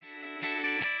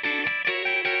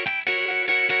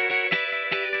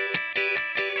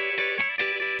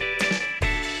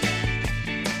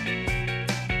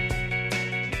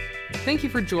Thank you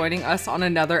for joining us on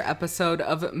another episode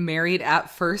of Married at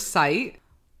First Sight.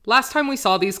 Last time we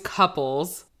saw these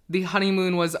couples, the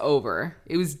honeymoon was over.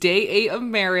 It was day 8 of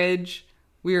marriage.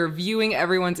 We were viewing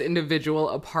everyone's individual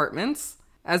apartments,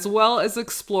 as well as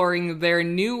exploring their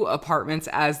new apartments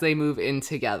as they move in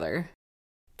together.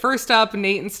 First up,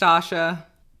 Nate and Stasha.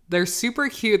 They're super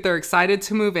cute. They're excited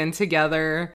to move in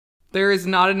together. There is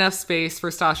not enough space for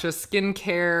Stasha's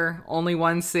skincare, only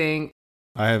one sink.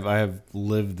 I have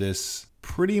lived this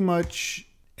pretty much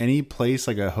any place,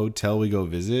 like a hotel we go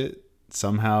visit,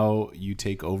 somehow you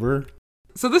take over.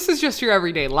 So this is just your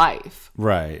everyday life.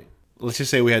 Right. Let's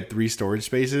just say we had 3 storage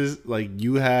spaces. Like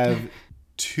you have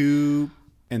 2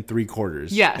 3/4.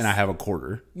 Yes. And I have a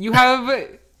quarter. You have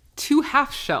 2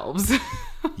 half shelves.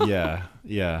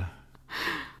 Yeah.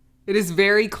 It is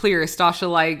very clear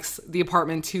Stasha likes the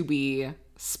apartment to be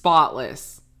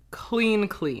spotless, clean.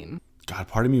 God,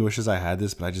 part of me wishes I had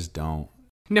this, but I just don't.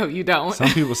 No, you don't.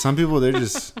 Some people, they're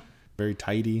just very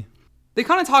tidy. They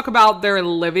kind of talk about their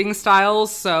living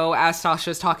styles. So as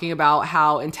Stasha's talking about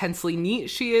how intensely neat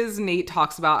she is, Nate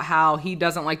talks about how he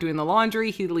doesn't like doing the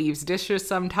laundry. He leaves dishes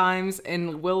sometimes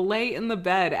and will lay in the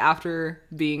bed after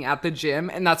being at the gym.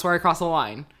 And that's where I cross the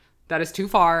line. That is too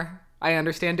far. I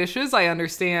understand dishes. I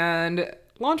understand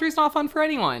laundry's not fun for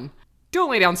anyone.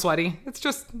 Don't lay down sweaty. It's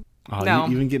just, no.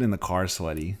 You even get in the car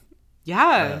sweaty.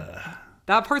 Yeah.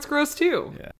 That part's gross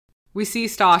too. Yeah. We see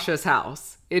Stasha's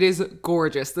house. It is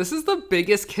gorgeous. This is the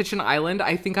biggest kitchen island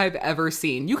I think I've ever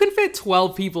seen. You can fit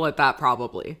 12 people at that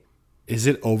probably. Is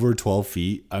it over 12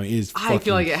 feet? I mean, it's fucking I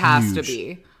feel like it has to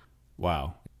be.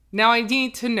 Wow. Now I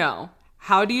need to know,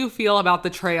 how do you feel about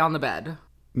the tray on the bed?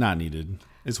 Not needed.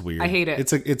 It's weird. I hate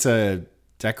it. It's a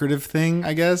decorative thing,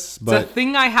 I guess. But it's a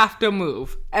thing I have to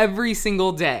move every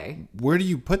single day. Where do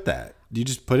you put that? Do you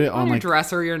just put it on your like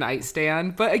dresser or your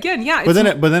nightstand? But again, yeah. But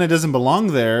then it doesn't belong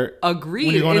there. Agreed.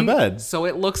 When you're going to bed. So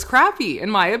it looks crappy, in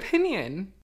my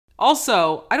opinion.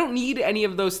 Also, I don't need any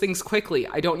of those things quickly.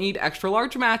 I don't need extra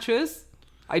large matches.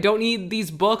 I don't need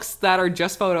these books that are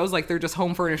just photos, like they're just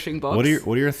home furnishing books.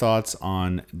 What are your thoughts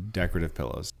on decorative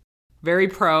pillows? Very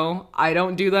pro. I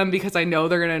don't do them because I know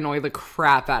they're going to annoy the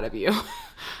crap out of you.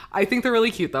 I think they're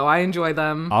really cute, though. I enjoy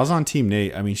them. I was on Team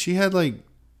Nate. I mean, she had like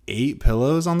 8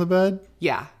 pillows on the bed.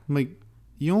 Yeah. I'm like,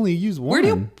 you only use one. Where do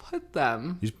you put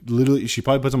them? She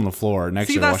probably puts them on the floor next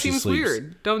to her while she sleeps. See, that seems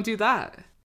weird. Don't do that.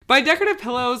 By decorative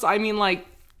pillows, I mean like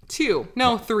 2.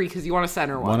 No, 3, because you want to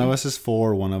center one. One of us is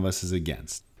for, one of us is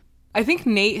against. I think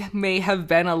Nate may have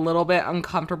been a little bit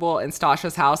uncomfortable in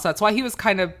Stasha's house. That's why he was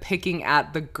kind of picking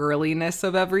at the girliness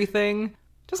of everything.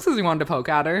 Just because he wanted to poke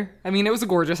at her. I mean, it was a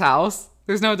gorgeous house.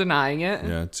 There's no denying it.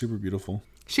 Yeah, it's super beautiful.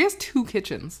 She has 2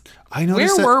 kitchens. I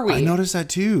noticed Where were we? I noticed that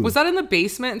too. Was that in the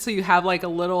basement? So you have like a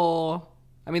little...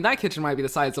 I mean, that kitchen might be the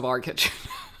size of our kitchen.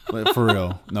 For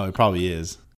real. No, it probably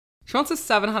is. She wants a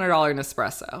 $700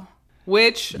 Nespresso.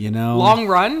 Which, long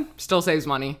run, still saves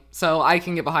money. So I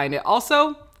can get behind it.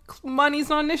 Also... money's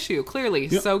not an issue, clearly.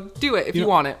 So do it if you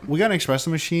want it. We got an espresso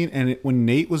machine, and when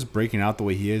Nate was breaking out the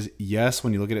way he is, yes,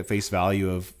 when you look at it face value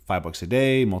of $5 a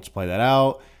day, multiply that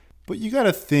out. But you got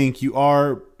to think you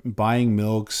are buying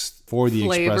milks for the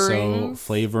espresso,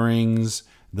 flavorings,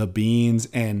 the beans.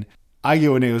 And I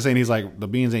get what Nate was saying. He's like, the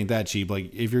beans ain't that cheap.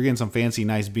 Like, if you're getting some fancy,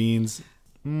 nice beans,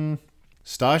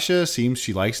 Stasha seems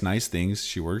she likes nice things.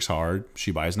 She works hard.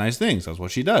 She buys nice things. That's what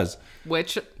she does.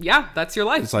 Which, yeah, that's your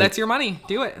life. That's your money.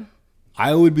 Do it.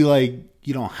 I would be like,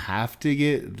 you don't have to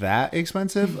get that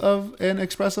expensive of an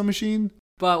espresso machine.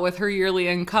 But with her yearly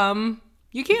income,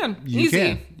 you can.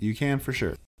 Easy. You can for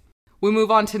sure. We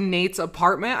move on to Nate's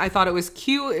apartment. I thought it was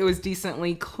cute. It was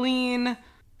decently clean.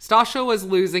 Stasha was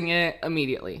losing it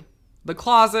immediately. The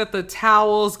closet, the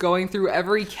towels, going through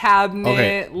every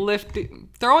cabinet, lifting,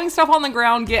 throwing stuff on the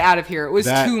ground. Get out of here. It was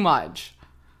too much.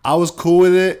 I was cool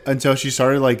with it until she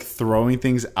started like throwing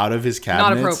things out of his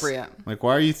cabinets. Not appropriate. Like,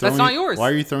 why are you throwing? That's not yours. Why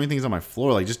are you throwing things on my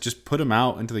floor? Like, just put them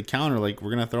out into the counter. Like,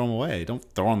 we're gonna throw them away. Don't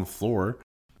throw on the floor.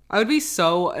 I would be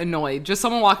so annoyed. Just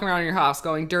someone walking around your house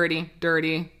going, dirty,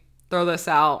 dirty, throw this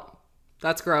out.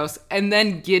 That's gross. And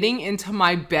then getting into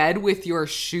my bed with your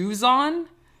shoes on?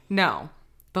 No.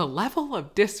 The level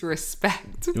of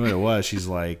disrespect. You know what it was? She's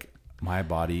like, my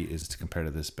body is compared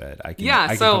to this bed. I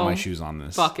can put my shoes on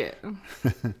this. Fuck it.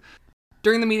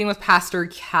 During the meeting with Pastor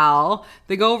Cal,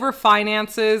 they go over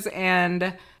finances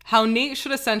and how Nate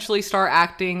should essentially start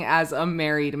acting as a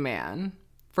married man.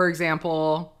 For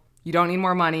example, you don't need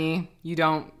more money. You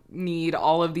don't need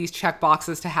all of these check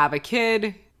boxes to have a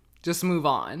kid. Just move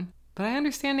on. But I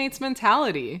understand Nate's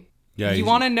mentality. Yeah, you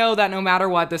want to know that no matter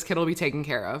what, this kid will be taken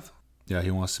care of. Yeah,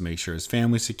 he wants to make sure his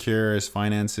family's secure, his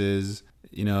finances.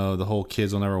 the whole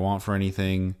kids will never want for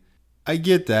anything. I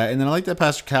get that. And then I like that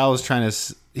Pastor Cal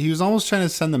was he was almost trying to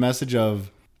send the message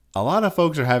of a lot of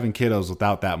folks are having kiddos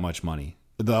without that much money.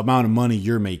 The amount of money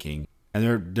you're making, and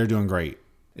they're doing great.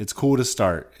 It's cool to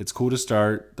start. It's cool to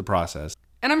start the process.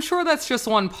 And I'm sure that's just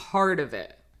one part of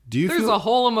it. There's a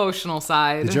whole emotional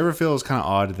side. Did you ever feel it was kind of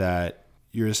odd that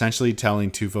you're essentially telling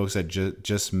two folks that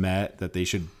just met that they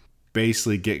should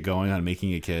basically get going on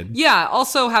making a kid? Yeah.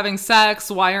 Also having sex.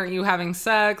 Why aren't you having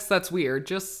sex? That's weird.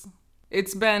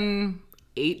 It's been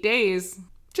 8 days.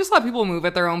 Just let people move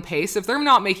at their own pace. If they're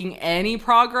not making any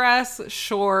progress,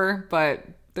 sure, but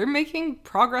they're making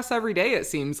progress every day, it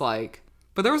seems like.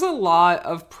 But there was a lot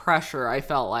of pressure, I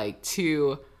felt like,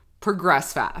 to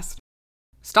progress fast.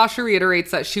 Stasha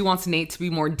reiterates that she wants Nate to be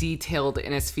more detailed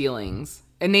in his feelings.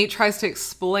 And Nate tries to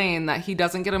explain that he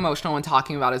doesn't get emotional when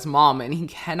talking about his mom, and he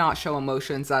cannot show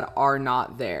emotions that are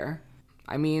not there.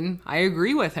 I mean, I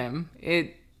agree with him.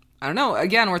 I don't know.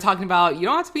 Again, we're talking about you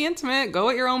don't have to be intimate. Go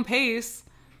at your own pace.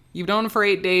 You've known him for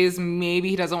 8 days. Maybe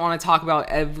he doesn't want to talk about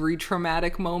every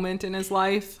traumatic moment in his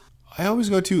life. I always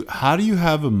go to, how do you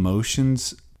have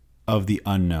emotions of the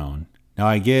unknown? Now,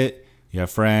 I get you have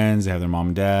friends, they have their mom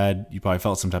and dad. You probably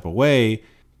felt some type of way,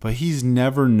 but he's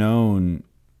never known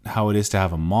how it is to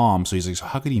have a mom. So he's like, so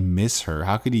how could he miss her?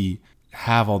 How could he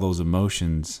have all those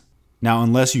emotions? Now,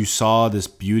 unless you saw this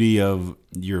beauty of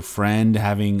your friend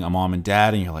having a mom and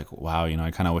dad, and you're like, wow,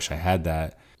 I kind of wish I had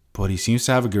that. But he seems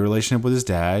to have a good relationship with his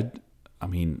dad. I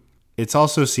mean, it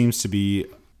also seems to be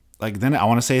like, then I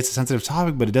want to say it's a sensitive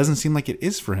topic, but it doesn't seem like it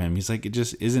is for him. He's like, it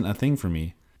just isn't a thing for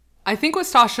me. I think what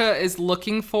Stasha is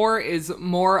looking for is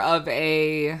more of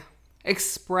a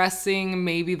expressing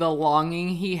maybe the longing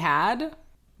he had.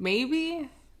 Maybe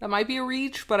that might be a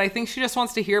reach, but I think she just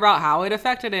wants to hear about how it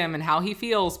affected him and how he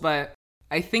feels. But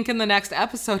I think in the next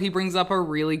episode, he brings up a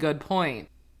really good point.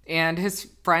 And his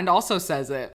friend also says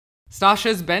it.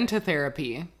 Stasha's been to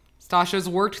therapy. Stasha's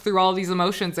worked through all these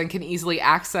emotions and can easily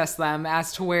access them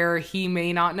as to where he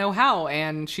may not know how,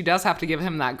 and she does have to give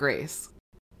him that grace.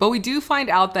 But we do find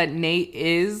out that Nate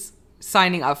is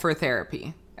signing up for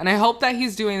therapy. And I hope that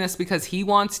he's doing this because he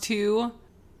wants to,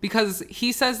 because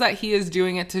he says that he is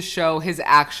doing it to show his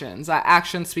actions, that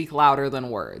actions speak louder than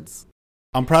words.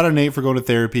 I'm proud of Nate for going to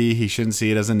therapy. He shouldn't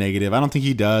see it as a negative. I don't think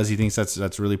he does. He thinks that's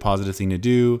a really positive thing to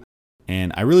do.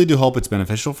 And I really do hope it's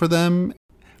beneficial for them.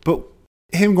 But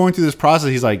him going through this process,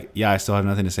 he's like, yeah, I still have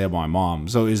nothing to say about my mom.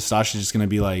 So is Stasha just going to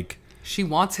be like... She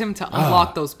wants him to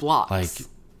unlock those blocks.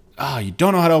 Like, you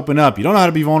don't know how to open up. You don't know how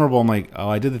to be vulnerable. I'm like,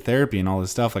 I did the therapy and all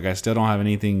this stuff. Like, I still don't have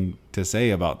anything to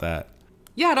say about that.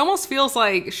 Yeah, it almost feels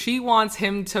like she wants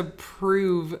him to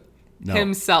prove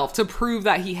himself, to prove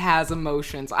that he has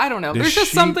emotions. I don't know. There's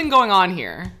just something going on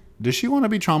here. Does she want to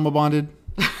be trauma bonded?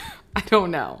 I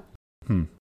don't know.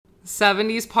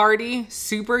 70s party,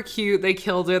 super cute. They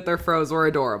killed it. Their froze were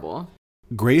adorable.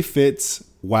 Great fits.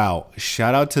 Wow.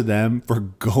 Shout out to them for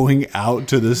going out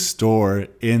to the store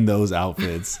in those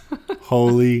outfits.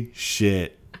 Holy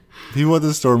shit. People at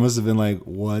the store must have been like,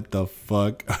 what the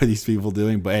fuck are these people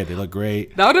doing? But hey, they look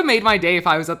great. That would have made my day if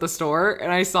I was at the store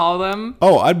and I saw them.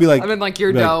 Oh, I'd be like,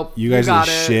 you're dope. Like, you guys are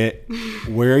shit.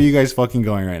 Where are you guys fucking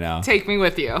going right now? Take me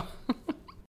with you.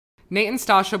 Nate and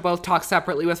Stasha both talk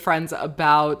separately with friends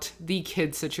about the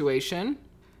kid situation.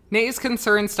 Nate is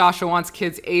concerned Stasha wants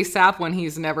kids ASAP when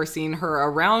he's never seen her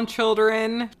around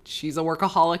children. She's a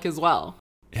workaholic as well.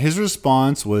 His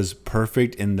response was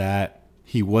perfect in that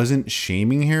he wasn't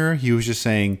shaming her. He was just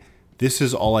saying, this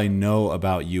is all I know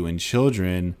about you and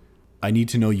children. I need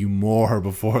to know you more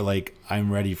before,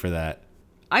 I'm ready for that.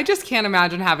 I just can't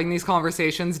imagine having these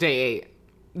conversations day 8.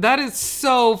 That is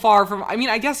so far from... I mean,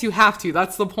 I guess you have to.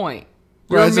 That's the point.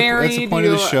 You're married. That's the point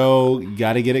of the show. You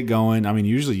got to get it going. I mean,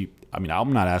 usually... I'm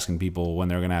not asking people when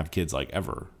they're going to have kids,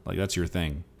 ever. That's your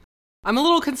thing. I'm a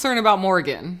little concerned about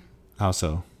Morgan. How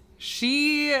so?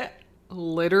 She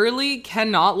literally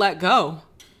cannot let go.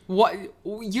 What?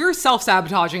 You're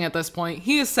self-sabotaging at this point.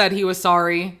 He has said he was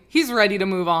sorry. He's ready to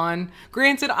move on.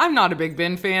 Granted, I'm not a Big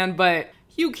Ben fan, but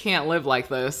you can't live like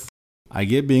this. I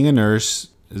get being a nurse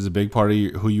is a big part of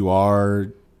who you are,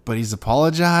 but he's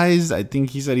apologized. I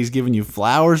think he said he's giving you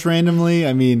flowers randomly.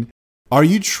 I mean, are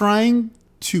you trying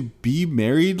to be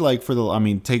married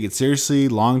take it seriously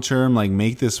long term,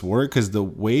 make this work? Because the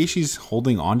way she's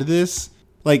holding on to this,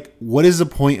 what is the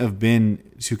point of Ben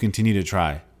to continue to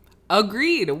try?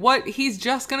 Agreed. He's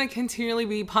just gonna continually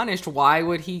be punished. Why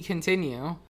would he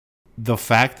continue? The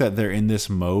fact that they're in this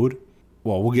mode,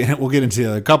 well, we'll get into the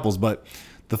other couples, but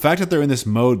the fact that they're in this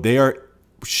mode,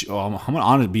 I'm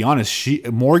gonna be honest,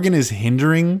 Morgan is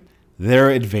hindering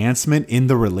their advancement in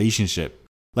the relationship.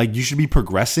 Like, you should be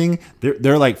progressing. They're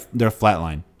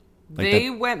flatline. They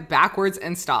went backwards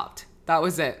and stopped. That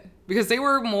was it. Because they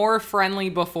were more friendly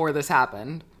before this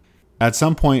happened. At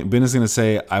some point, Ben is going to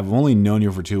say, I've only known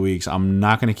you for 2 weeks. I'm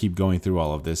not going to keep going through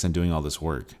all of this and doing all this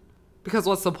work. Because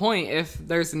what's the point if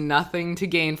there's nothing to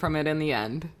gain from it in the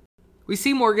end? We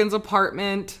see Morgan's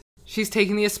apartment. She's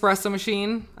taking the espresso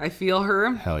machine. I feel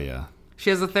her. Hell yeah. She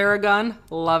has a Theragun.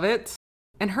 Love it.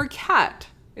 And her cat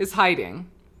is hiding.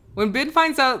 When Ben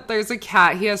finds out there's a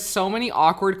cat, he has so many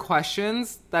awkward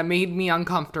questions that made me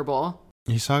uncomfortable.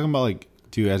 He's talking about, like,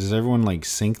 dude, does everyone, like,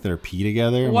 sync their pee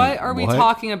together? What are we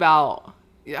talking about?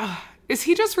 Is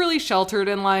he just really sheltered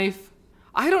in life?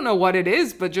 I don't know what it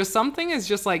is, but just something is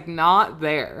just, like, not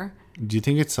there. Do you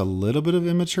think it's a little bit of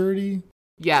immaturity?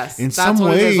 Yes, in some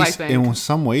ways, I think. In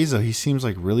some ways, though, he seems,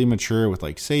 like, really mature with,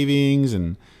 like, savings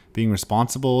and being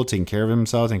responsible, taking care of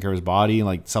himself, taking care of his body, and,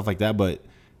 like, stuff like that. But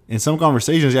in some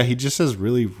conversations, yeah, he just says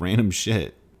really random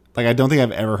shit. Like, I don't think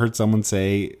I've ever heard someone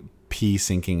say pee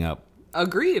syncing up.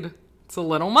 Agreed. It's a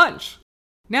little much.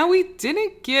 Now, we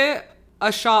didn't get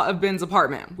a shot of Ben's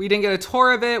apartment. We didn't get a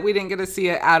tour of it. We didn't get to see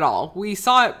it at all. We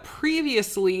saw it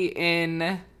previously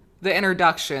in the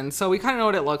introduction, so we kind of know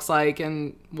what it looks like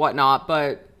and whatnot,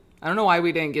 but I don't know why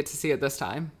we didn't get to see it this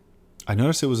time. I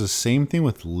noticed it was the same thing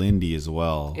with Lindy as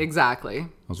well. Exactly.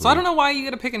 So I don't know why you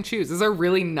get to pick and choose. Is there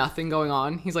really nothing going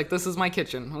on? He's like, this is my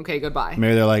kitchen. Okay, goodbye.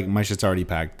 Maybe they're like, my shit's already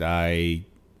packed.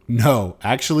 No,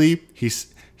 actually,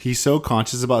 he's so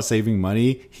conscious about saving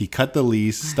money. He cut the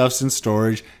lease, stuff's in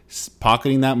storage,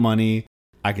 pocketing that money.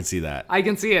 I can see that. I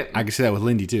can see it. I can see that with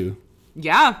Lindy too.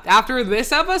 Yeah, after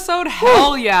this episode,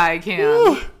 hell yeah, I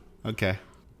can. Okay.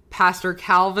 Pastor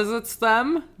Cal visits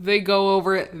them. They go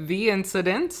over the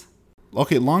incident.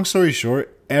 Okay, long story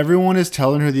short, everyone is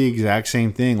telling her the exact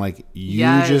same thing. Like, you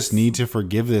just need to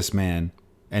forgive this man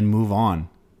and move on.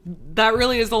 That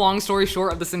really is the long story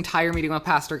short of this entire meeting with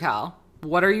Pastor Cal.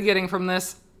 What are you getting from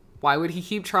this? Why would he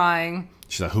keep trying?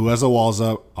 She's like, who has the walls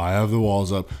up? I have the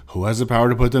walls up. Who has the power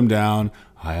to put them down?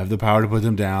 I have the power to put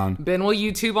them down. Ben will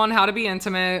YouTube on how to be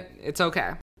intimate. It's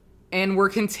okay. And we're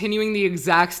continuing the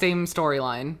exact same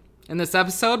storyline. In this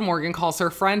episode, Morgan calls her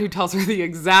friend who tells her the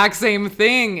exact same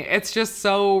thing. It's just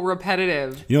so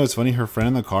repetitive. You know what's funny? Her friend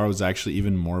in the car was actually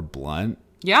even more blunt.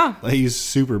 Yeah. Like, he's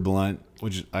super blunt,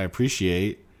 which I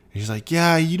appreciate. He's like,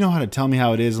 yeah, you know how to tell me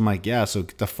how it is. I'm like, yeah, so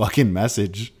get the fucking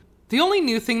message. The only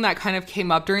new thing that kind of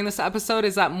came up during this episode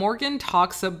is that Morgan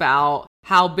talks about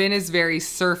how Ben is very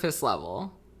surface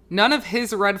level. None of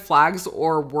his red flags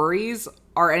or worries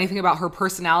are anything about her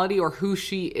personality or who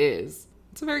she is.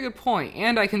 It's a very good point.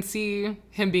 And I can see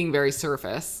him being very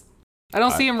surface. I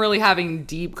don't see him really having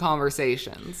deep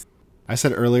conversations. I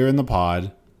said earlier in the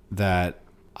pod that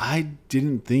I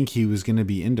didn't think he was going to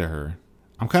be into her.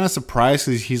 I'm kind of surprised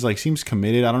because he's like, seems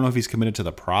committed. I don't know if he's committed to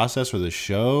the process or the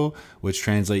show, which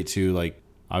translate to like,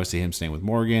 obviously him staying with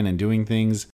Morgan and doing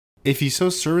things. If he's so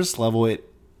surface level,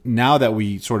 now that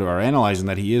we sort of are analyzing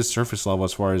that he is surface level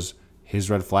as far as his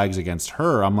red flags against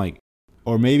her, I'm like,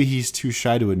 or maybe he's too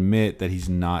shy to admit that he's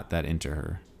not that into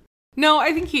her. No,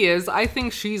 I think he is. I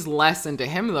think she's less into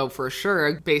him, though, for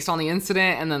sure, based on the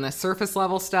incident and then the surface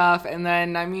level stuff. And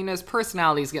then, I mean, his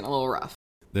personality's getting a little rough.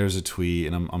 There's a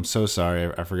tweet, and I'm so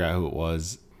sorry. I forgot who it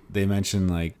was. They mentioned,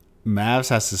 like, Mavs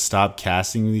has to stop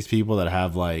casting these people that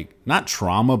have, like, not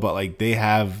trauma, but, like, they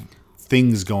have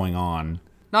things going on.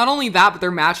 Not only that, but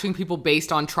they're matching people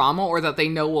based on trauma or that they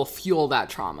know will fuel that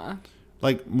trauma.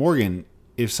 Like, Morgan,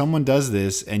 if someone does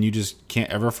this and you just can't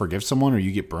ever forgive someone or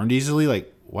you get burned easily,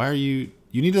 like, why are you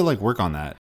need to, like, work on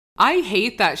that. I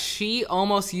hate that she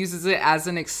almost uses it as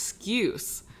an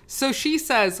excuse. So she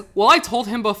says, well, I told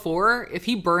him before, if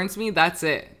he burns me, that's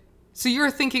it. So you're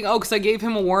thinking, oh, because I gave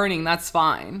him a warning, that's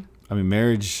fine. I mean,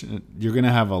 marriage, you're going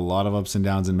to have a lot of ups and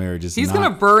downs in marriage. He's going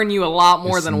to burn you a lot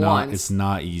more than once. It's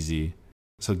not easy.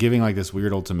 So giving, like, this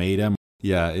weird ultimatum,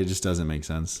 yeah, it just doesn't make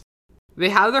sense. They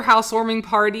have their housewarming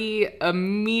party,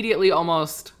 immediately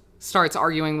almost starts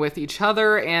arguing with each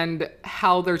other and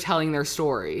how they're telling their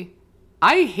story.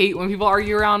 I hate when people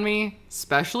argue around me,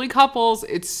 especially couples.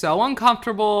 It's so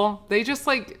uncomfortable. They just,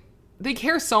 like, they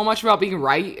care so much about being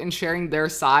right and sharing their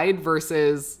side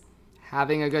versus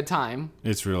having a good time.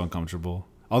 It's real uncomfortable.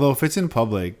 Although if it's in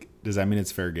public, does that mean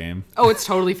it's fair game? Oh, it's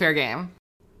totally fair game.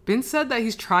 Ben said that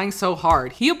he's trying so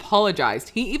hard. He apologized.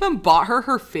 He even bought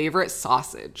her favorite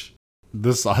sausage.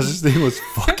 The sausage thing was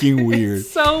fucking weird.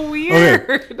 It's so weird.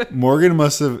 Okay. Morgan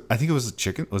must have, I think it was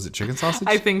chicken. Was it chicken sausage?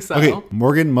 I think so. Okay.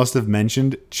 Morgan must have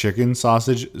mentioned chicken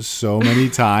sausage so many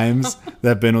times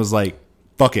that Ben was like,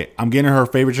 fuck it. I'm getting her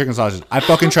favorite chicken sausage. I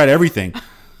fucking tried everything.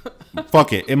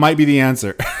 Fuck it. It might be the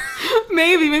answer.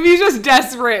 Maybe he's just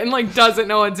desperate and like doesn't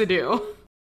know what to do.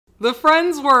 The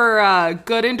friends were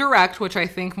good and direct, which I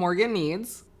think Morgan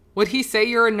needs. Would he say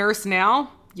you're a nurse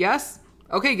now? Yes?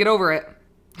 Okay, get over it.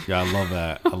 Yeah, I love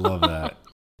that. I love that.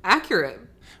 Accurate.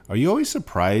 Are you always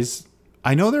surprised?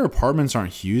 I know their apartments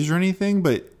aren't huge or anything,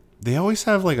 but they always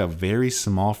have like a very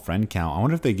small friend count. I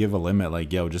wonder if they give a limit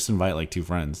like, yo, just invite like 2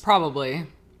 friends. Probably.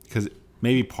 Because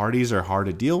maybe parties are hard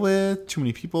to deal with, too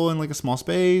many people in like a small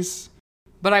space.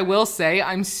 But I will say,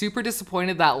 I'm super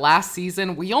disappointed that last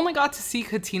season, we only got to see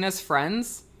Katina's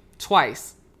friends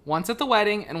twice. Once at the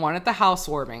wedding and one at the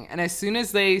housewarming. And as soon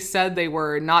as they said they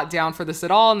were not down for this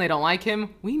at all and they don't like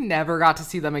him, we never got to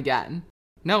see them again.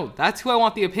 No, that's who I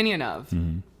want the opinion of.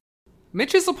 Mm-hmm.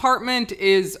 Mitch's apartment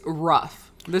is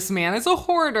rough. This man is a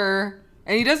hoarder,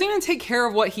 and he doesn't even take care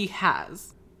of what he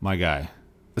has. My guy.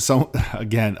 So,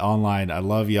 again, online, I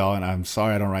love y'all, and I'm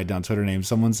sorry I don't write down Twitter names.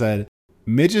 Someone said,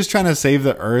 Mitch is trying to save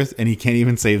the earth, and he can't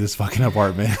even save this fucking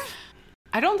apartment.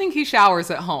 I don't think he showers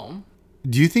at home.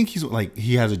 Do you think he's like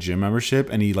he has a gym membership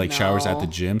and he like showers at the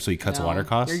gym so he cuts water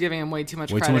costs? You're giving him way too much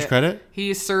credit. Way too much credit?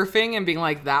 He's surfing and being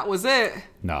like, that was it.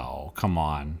 No, come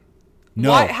on. No.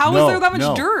 What? How is there that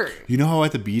much dirt? You know how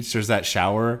at the beach there's that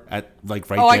shower at like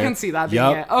right there? Oh, I can see that being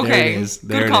it. Okay. There it is.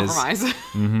 There Good compromise.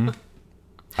 Mm-hmm.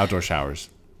 Outdoor showers.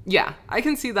 Yeah, I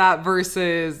can see that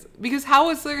versus because how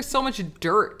is there so much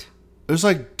dirt? There's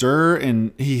like dirt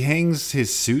and he hangs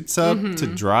his suits up to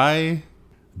dry.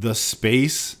 The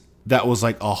space that was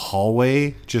like a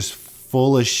hallway just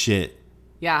full of shit.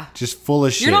 Yeah. Just full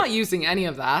of shit. You're not using any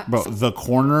of that. Bro, the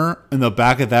corner in the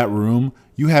back of that room,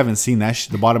 you haven't seen that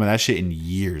the bottom of that shit in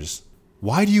years.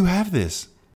 Why do you have this?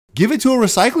 Give it to a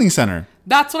recycling center.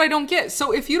 That's what I don't get.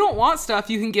 So if you don't want stuff,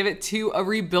 you can give it to a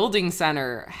rebuilding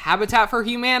center, Habitat for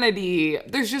Humanity.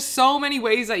 There's just so many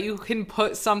ways that you can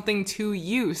put something to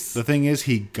use. The thing is,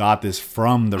 he got this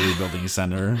from the rebuilding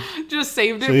center. Just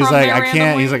saved it so he's from like, there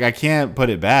randomly. He's like, I can't put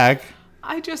it back.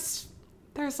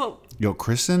 Yo,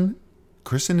 Kristen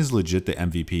is legit the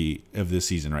MVP of this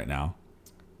season right now.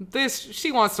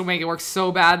 She wants to make it work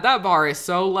so bad. That bar is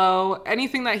so low.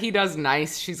 Anything that he does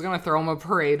nice, she's going to throw him a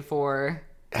parade for.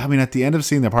 I mean, at the end of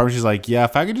seeing the apartment, she's like, yeah,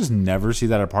 if I could just never see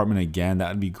that apartment again, that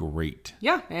would be great.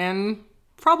 Yeah, and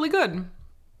probably good.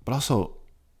 But also,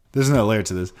 there's another layer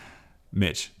to this.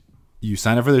 Mitch, you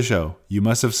signed up for the show. You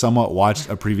must have somewhat watched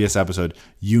a previous episode.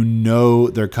 You know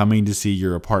they're coming to see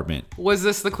your apartment. Was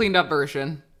this the cleaned up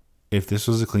version? If this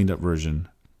was a cleaned up version,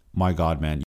 my God,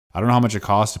 man. I don't know how much it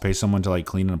costs to pay someone to like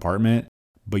clean an apartment,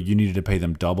 but you needed to pay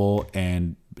them double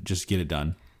and just get it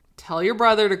done. Tell your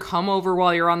brother to come over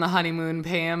while you're on the honeymoon.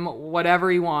 Pay him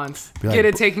whatever he wants. Get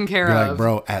it taken care of. Like,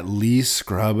 bro, at least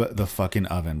scrub the fucking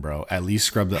oven, bro. At least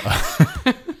scrub the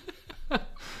oven.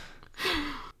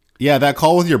 Yeah, that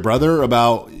call with your brother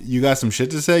about you got some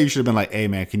shit to say. You should have been like, hey,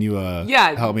 man, can you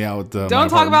help me out with the... Don't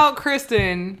talk about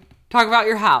Kristen. Talk about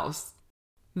your house.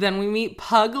 Then we meet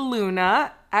Pug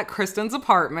Luna at Kristen's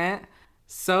apartment.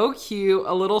 So cute.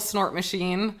 A little snort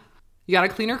machine. You got to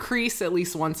clean her crease at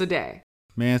least once a day.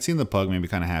 Man, seeing the pug made me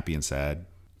kind of happy and sad.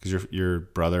 Because your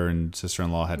brother and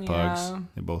sister-in-law had pugs.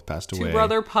 They both passed away. 2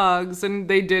 brother pugs. And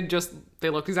they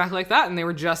looked exactly like that. And they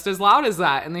were just as loud as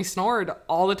that. And they snored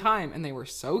all the time. And they were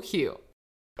so cute.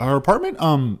 Our apartment,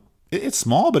 it's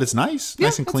small, but it's nice. Yeah,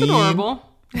 nice and clean. It's adorable.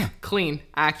 Yeah. Clean.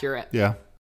 Accurate. Yeah.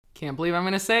 Can't believe I'm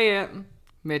going to say it.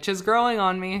 Mitch is growing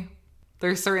on me.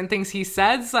 There's certain things he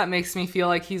says that makes me feel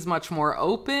like he's much more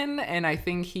open. And I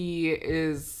think he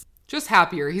is just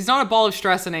happier. He's not a ball of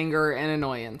stress and anger and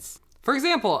annoyance. For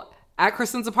example, at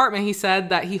Kristen's apartment, he said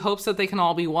that he hopes that they can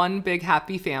all be one big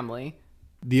happy family.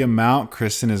 The amount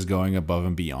Kristen is going above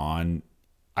and beyond,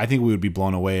 I think we would be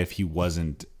blown away if he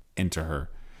wasn't into her.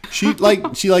 She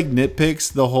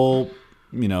nitpicks the whole,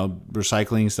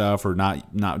 recycling stuff or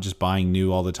not just buying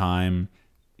new all the time.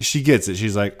 She gets it.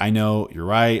 She's like, I know, you're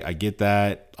right. I get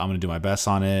that. I'm going to do my best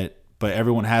on it. But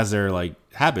everyone has their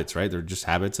habits, right? They're just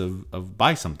habits of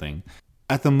buy something.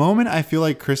 At the moment, I feel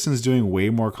like Kristen's doing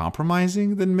way more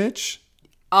compromising than Mitch.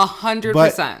 100%.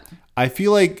 But I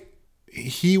feel like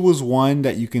he was one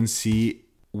that you can see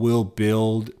will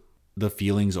build the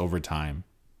feelings over time.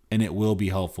 And it will be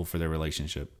helpful for their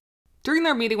relationship. During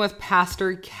their meeting with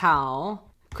Pastor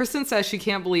Cal, Kristen says she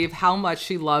can't believe how much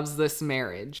she loves this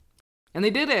marriage. And they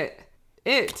did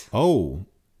it. Oh,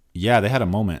 yeah, they had a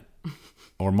moment.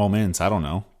 Or moments, I don't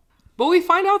know. But we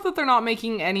find out that they're not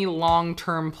making any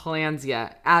long-term plans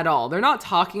yet at all. They're not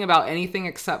talking about anything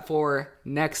except for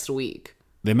next week.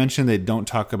 They mentioned they don't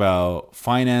talk about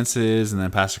finances. And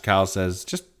then Pastor Cal says,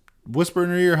 just whisper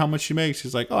in her ear how much she makes.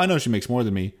 She's like, oh, I know she makes more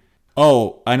than me.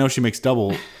 Oh, I know she makes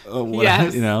double,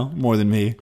 yes. More than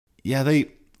me. Yeah,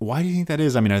 Why do you think that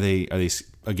is? I mean, are they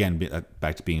again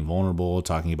back to being vulnerable,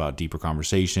 talking about deeper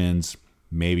conversations?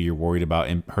 Maybe you're worried about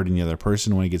hurting the other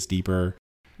person when it gets deeper.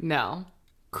 No.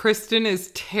 Kristen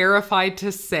is terrified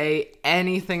to say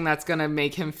anything that's going to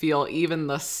make him feel even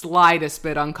the slightest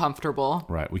bit uncomfortable.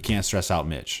 Right. We can't stress out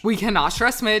Mitch. We cannot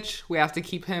stress Mitch. We have to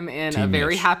keep him in Team a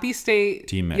very Mitch. happy state.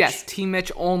 Team Mitch. Yes, Team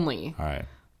Mitch only. All right.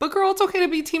 But girl, it's okay to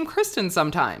be Team Kristen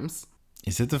sometimes.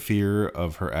 Is it the fear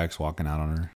of her ex walking out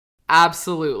on her?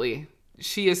 Absolutely.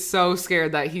 She is so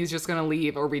scared that he's just going to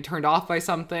leave or be turned off by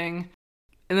something.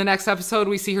 In the next episode,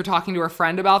 we see her talking to her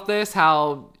friend about this,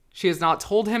 how she has not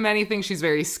told him anything. She's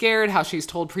very scared, how she's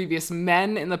told previous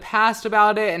men in the past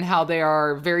about it and how they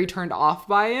are very turned off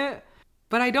by it.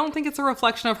 But I don't think it's a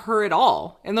reflection of her at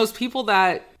all. And those people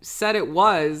that said it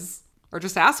was are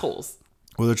just assholes.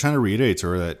 Well, they're trying to reiterate to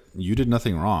her that you did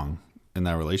nothing wrong in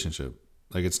that relationship.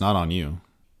 Like, it's not on you.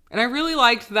 And I really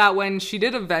liked that when she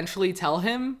did eventually tell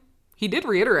him, he did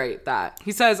reiterate that.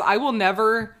 He says, I will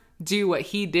never do what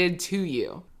he did to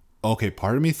you. Okay,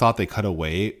 part of me thought they cut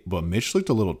away, but Mitch looked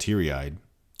a little teary-eyed.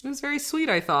 It was very sweet,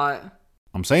 I thought.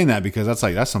 I'm saying that because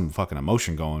that's some fucking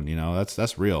emotion going, you know?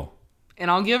 That's real.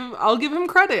 And I'll give him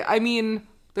credit. I mean,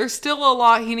 there's still a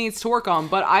lot he needs to work on,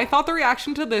 but I thought the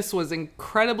reaction to this was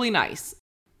incredibly nice.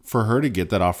 For her to get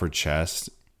that off her chest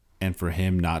and for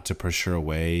him not to push her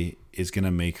away is going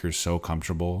to make her so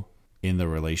comfortable in the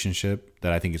relationship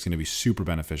that I think it's going to be super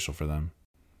beneficial for them.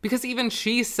 Because even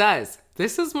she says,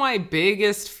 this is my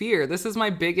biggest fear. This is my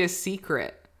biggest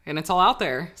secret. And it's all out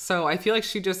there. So I feel like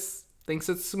she just thinks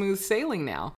it's smooth sailing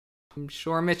now. I'm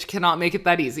sure Mitch cannot make it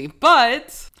that easy.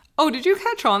 But, oh, did you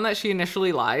catch on that she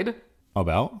initially lied?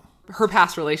 About? Her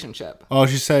past relationship. Oh,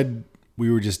 she said we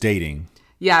were just dating.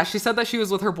 Yeah, she said that she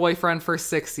was with her boyfriend for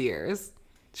 6 years.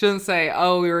 She doesn't say,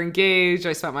 oh, we were engaged,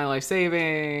 I spent my life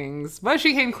savings. But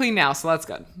she came clean now, so that's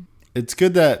good. It's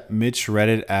good that Mitch read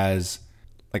it as,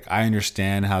 like, I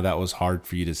understand how that was hard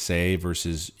for you to say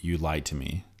versus you lied to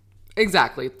me.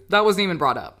 Exactly. That wasn't even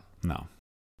brought up. No.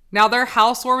 Now, their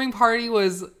housewarming party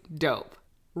was dope.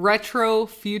 Retro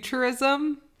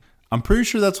futurism. I'm pretty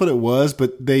sure that's what it was,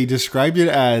 but they described it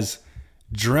as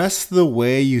dress the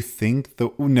way you think the...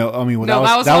 No, I mean... Well, no,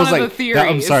 that was one of like, the theories.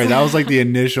 I'm sorry, that was like the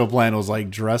initial plan. It was like,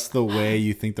 dress the way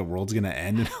you think the world's going to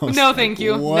end. And I was No, like, thank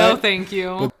you. what? No, thank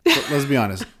you. But let's be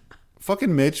honest.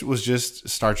 Fucking Mitch was just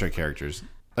Star Trek characters.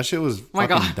 That shit was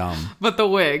fucking dumb. But the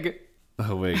wig.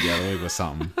 The wig was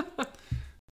something.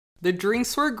 The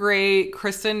drinks were great.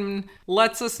 Kristen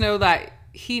lets us know that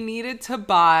he needed to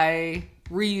buy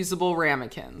reusable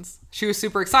ramekins. She was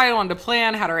super excited, wanted to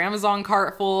plan, had her Amazon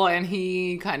cart full, and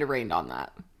he kind of rained on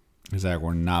that. He's like,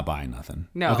 we're not buying nothing.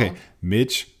 No. Okay,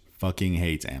 Mitch fucking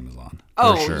hates Amazon.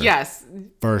 Oh, For sure. yes.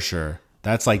 For sure.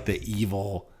 That's like the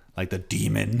evil, like the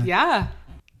demon. Yeah.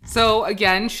 So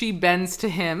again, she bends to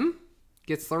him,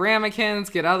 gets the ramekins,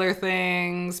 get other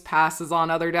things, passes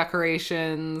on other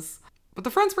decorations. But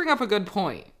the friends bring up a good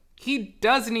point. He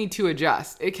does need to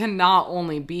adjust. It cannot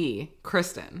only be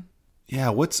Kristen. Yeah,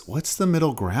 what's the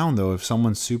middle ground though? If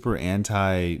someone's super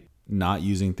anti not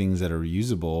using things that are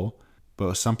reusable,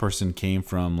 but some person came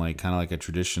from like kind of like a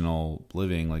traditional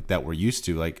living like that we're used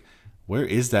to, like where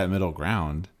is that middle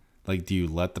ground? Like, do you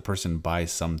let the person buy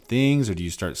some things, or do you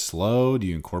start slow? Do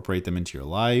you incorporate them into your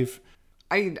life?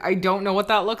 I don't know what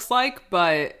that looks like,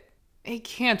 but it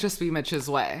can't just be Mitch's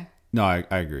way. No, I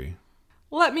agree.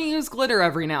 Let me use glitter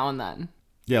every now and then.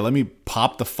 Yeah, let me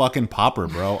pop the fucking popper,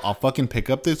 bro. I'll fucking pick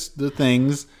up the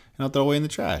things and I'll throw away in the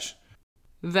trash.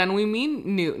 Then we meet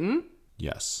Newton,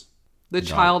 Yes. the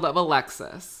child of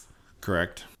Alexis.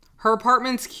 Correct. Her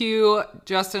apartment's cute.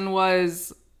 Justin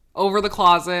was over the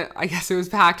closet. I guess it was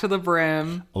packed to the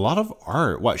brim. A lot of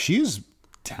art. Wow, she is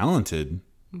talented.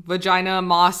 Vagina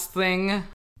moss thing.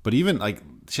 But even like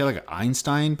she had like an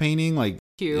Einstein painting, like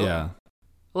Cute. yeah.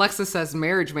 Alexis says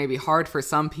marriage may be hard for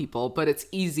some people, but it's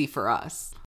easy for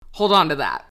us. Hold on to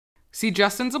that. See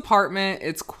Justin's apartment.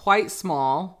 It's quite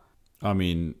small. I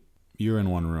mean, you're in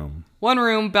one room. One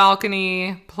room,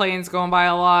 balcony, planes going by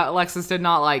a lot. Alexis did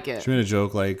not like it. She made a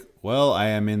joke like, well, I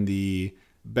am in the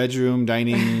bedroom,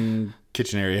 dining,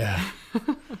 kitchen area.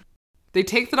 They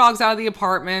take the dogs out of the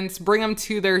apartments, bring them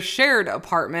to their shared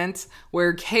apartment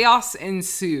where chaos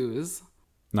ensues.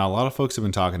 Now, a lot of folks have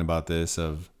been talking about this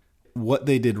of what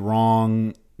they did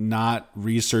wrong, not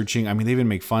researching. I mean, they even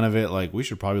make fun of it. Like, we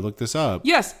should probably look this up.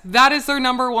 Yes, that is their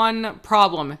number one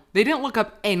problem. They didn't look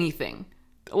up anything.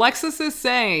 Alexis is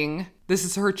saying this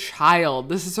is her child.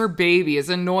 This is her baby. Is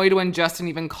annoyed when Justin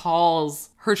even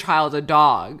calls her child a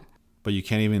dog. But you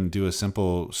can't even do a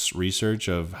simple research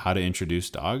of how to introduce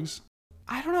dogs?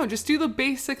 I don't know. Just do the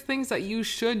basic things that you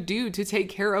should do to take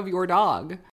care of your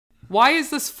dog. Why is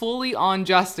this fully on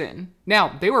Justin?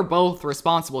 Now, they were both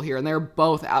responsible here and they're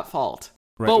both at fault.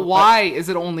 Right. But why is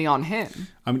it only on him?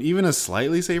 I mean, even a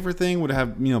slightly safer thing would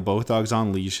have, both dogs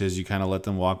on leashes. You kind of let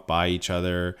them walk by each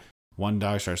other. One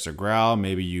dog starts to growl.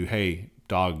 Maybe hey,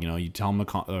 dog, you tell him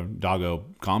to doggo,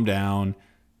 calm down.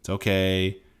 It's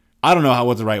okay. I don't know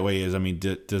what the right way is. I mean,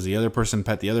 does the other person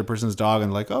pet the other person's dog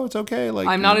and oh, it's okay? Like,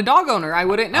 I'm not a dog owner. I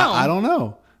wouldn't know. I don't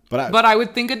know. But I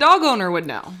would think a dog owner would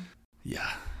know. Yeah.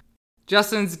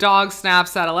 Justin's dog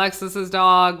snaps at Alexis's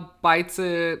dog, bites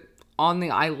it on the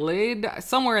eyelid,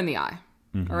 somewhere in the eye,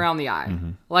 around the eye.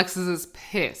 Mm-hmm. Alexis is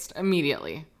pissed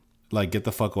immediately. Get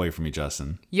the fuck away from me,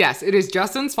 Justin. Yes, it is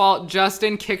Justin's fault.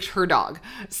 Justin kicked her dog.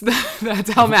 So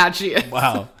that's how mad she is.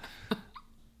 Wow.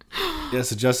 Yeah,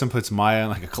 so Justin puts Maya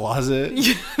in a closet.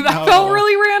 Yeah, that felt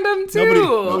really random too.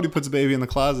 Nobody puts a baby in the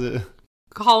closet.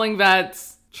 Calling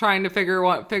vets, trying to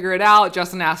figure it out.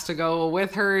 Justin asks to go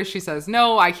with her. She says,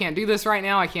 no, I can't do this right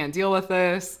now. I can't deal with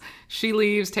this. She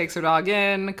leaves, takes her dog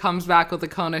in, comes back with a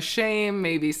cone of shame,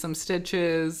 maybe some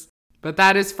stitches. But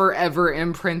that is forever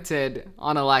imprinted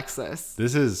on Alexis.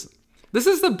 This is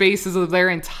the basis of their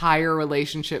entire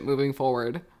relationship moving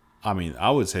forward. I mean,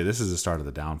 I would say this is the start of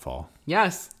the downfall.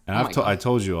 Yes. And I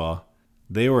told you all,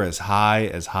 they were as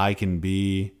high can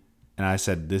be. And I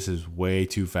said, this is way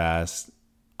too fast.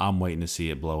 I'm waiting to see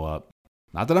it blow up.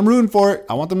 Not that I'm rooting for it.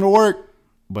 I want them to work.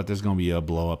 But there's going to be a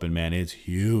blow up, and man, it's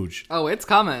huge. Oh, it's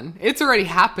coming. It's already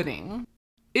happening.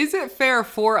 Is it fair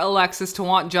for Alexis to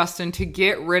want Justin to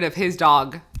get rid of his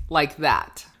dog like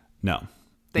that? No.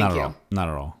 Thank you. Not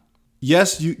at all.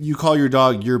 Yes, you call your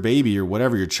dog your baby or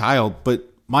whatever, your child, but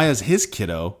Maya's his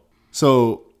kiddo.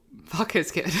 So fuck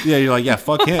his kid. Yeah, you're like, yeah,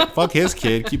 fuck him. Fuck his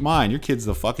kid. Keep mine. Your kid's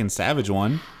the fucking savage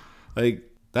one.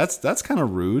 That's kind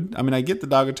of rude. I mean, I get the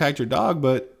dog attacked your dog,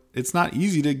 but it's not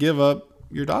easy to give up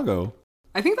your doggo.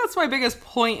 I think that's my biggest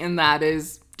point in that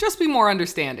is just be more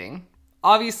understanding.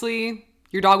 Obviously,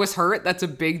 your dog was hurt. That's a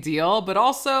big deal. But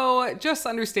also just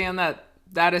understand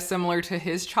that is similar to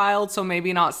his child. So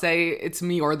maybe not say it's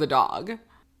me or the dog.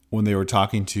 When they were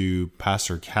talking to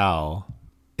Pastor Cal,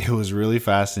 it was really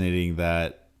fascinating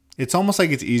that it's almost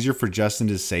like it's easier for Justin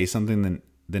to say something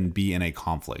than be in a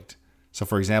conflict. So,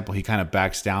 for example, he kind of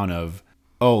backs down of,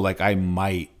 I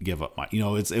might give up my,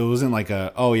 it wasn't like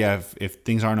if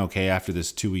things aren't okay after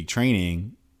this 2-week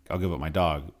training, I'll give up my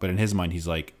dog. But in his mind, he's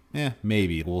like,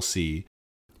 maybe we'll see.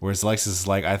 Whereas Alexis is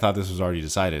like, I thought this was already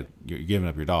decided. You're giving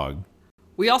up your dog.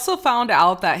 We also found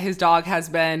out that his dog has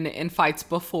been in fights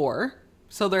before.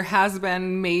 So there has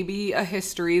been maybe a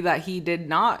history that he did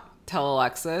not tell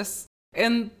Alexis.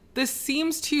 And this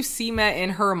seems to cement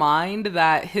in her mind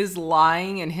that his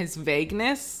lying and his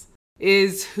vagueness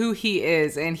is who he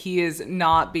is, and he is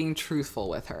not being truthful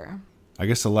with her. I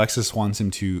guess Alexis wants him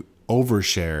to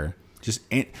overshare.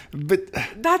 But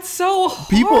that's so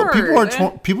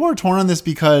hard. People are torn on this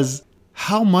because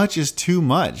how much is too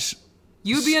much?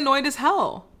 You'd be annoyed as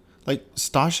hell.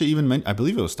 Stasha even mentioned, I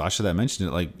believe it was Stasha that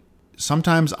mentioned it.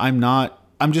 Sometimes I'm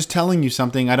just telling you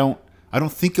something. I don't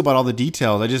think about all the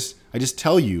details. I just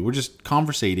tell you. We're just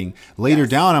conversating. Later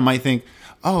down, I might think,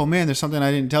 oh man, there's something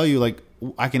I didn't tell you.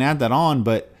 I can add that on,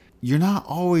 but you're not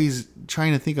always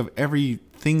trying to think of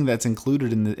everything that's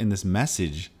included in this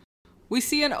message. We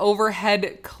see an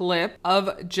overhead clip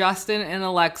of Justin and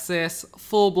Alexis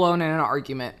full-blown in an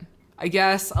argument. I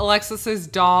guess Alexis's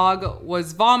dog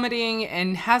was vomiting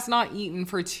and has not eaten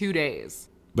for 2 days.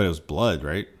 But it was blood,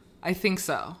 right? I think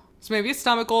so. So maybe a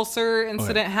stomach ulcer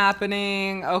incident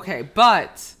happening. Okay,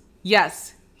 but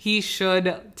yes, he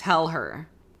should tell her.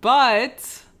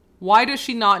 But why does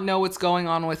she not know what's going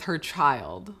on with her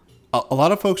child? A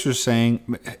lot of folks are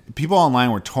saying, people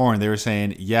online were torn. They were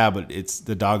saying, yeah, but it's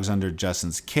the dog's under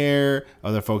Justin's care.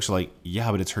 Other folks are like, yeah,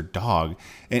 but it's her dog.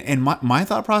 And my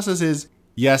thought process is,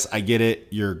 yes, I get it.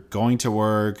 You're going to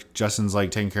work. Justin's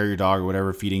taking care of your dog or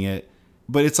whatever, feeding it.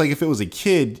 But it's if it was a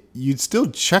kid, you'd still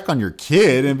check on your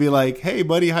kid and be like, hey,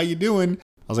 buddy, how you doing?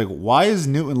 I was like, why is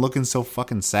Newton looking so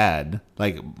fucking sad?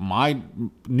 My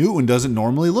Newton doesn't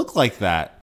normally look like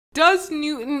that. Does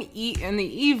Newton eat in the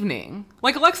evening?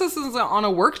 Alexis is on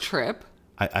a work trip.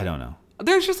 I don't know.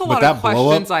 There's just a lot of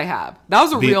questions I have. That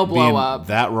was a real blow up.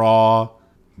 That raw,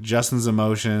 Justin's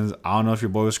emotions. I don't know if your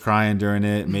boy was crying during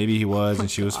it. Maybe he was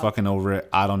and she was fucking over it.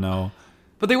 I don't know.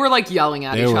 But they were yelling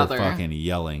at each other. They were fucking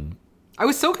yelling. I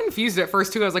was so confused at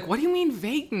first too. I was like, what do you mean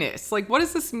vagueness? What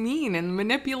does this mean? And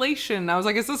manipulation. I was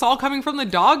like, is this all coming from the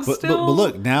dog still? But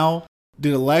look, now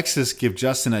did Alexis give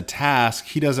Justin a task?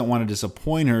 He doesn't want to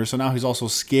disappoint her. So now he's also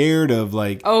scared of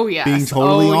being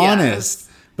totally honest. Yes.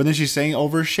 But then she's saying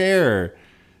overshare.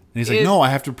 And he's like, no, I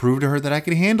have to prove to her that I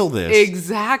can handle this.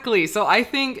 Exactly. So I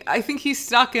think he's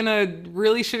stuck in a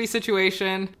really shitty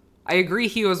situation. I agree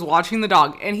he was watching the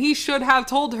dog, and he should have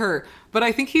told her, but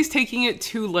I think he's taking it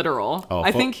too literal.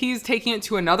 I think he's taking it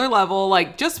to another level.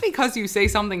 Like, just because you say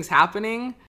something's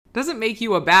happening doesn't make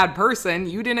you a bad person.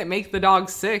 You didn't make the dog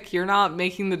sick. You're not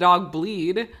making the dog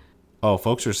bleed. Oh,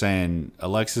 folks are saying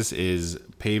Alexis is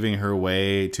paving her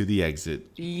way to the exit.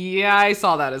 Yeah, I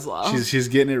saw that as well. She's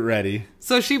getting it ready.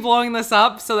 So is she blowing this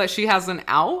up so that she has an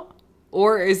out?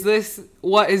 Or is this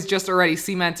what is just already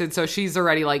cemented so she's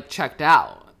already, like, checked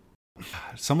out?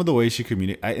 Some of the ways she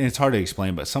communicates, and it's hard to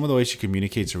explain, but some of the ways she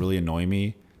communicates really annoy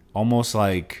me. Almost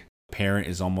like parent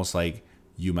is almost like,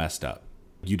 you messed up.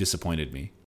 You disappointed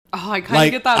me. Oh, I kind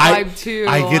of get that vibe too.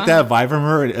 I get that vibe from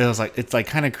her. It's like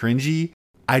kind of cringy.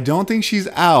 I don't think she's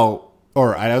out,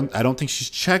 or I don't think she's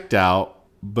checked out,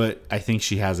 but I think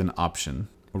she has an option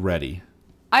ready.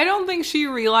 I don't think she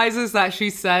realizes that she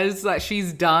says that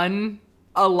she's done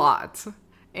a lot.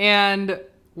 And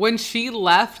when she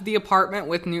left the apartment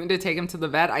with Newton to take him to the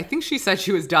vet, I think she said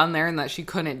she was done there and that she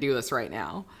couldn't do this right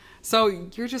now. So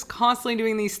you're just constantly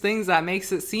doing these things that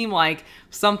makes it seem like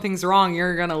something's wrong.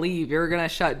 You're going to leave. You're going to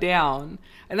shut down.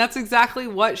 And that's exactly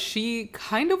what she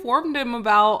kind of warned him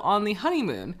about on the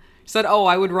honeymoon. She said, oh,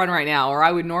 I would run right now, or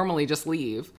I would normally just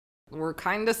leave. We're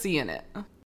kind of seeing it.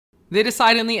 They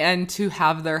decide in the end to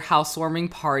have their housewarming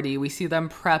party. We see them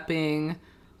prepping,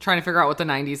 trying to figure out what the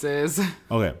 90s is.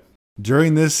 Okay.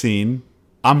 During this scene,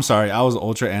 I'm sorry, I was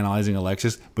ultra analyzing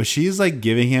Alexis, but she's like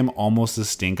giving him almost a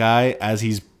stink eye as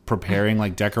he's preparing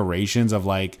like decorations of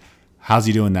like, how's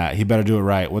he doing that? He better do it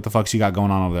right. What the fuck's he got going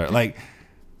on over there? Like,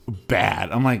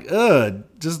 bad. I'm like,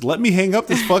 just let me hang up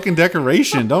this fucking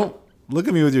decoration. Don't look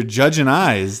at me with your judging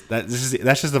eyes. That's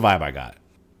just the vibe I got.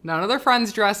 None of their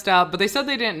friends dressed up, but they said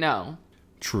they didn't know.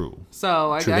 True.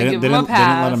 So I give them a pass. They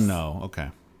didn't let them know.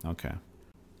 Okay.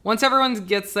 Once everyone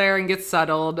gets there and gets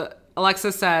settled,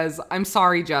 Alexa says, I'm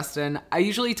sorry, Justin. I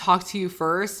usually talk to you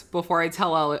first before I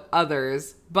tell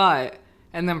others, but...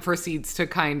 and then proceeds to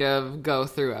kind of go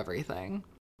through everything.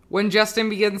 When Justin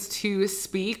begins to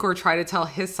speak or try to tell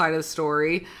his side of the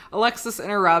story, Alexis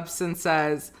interrupts and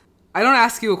says, I don't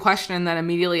ask you a question and then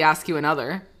immediately ask you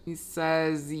another. He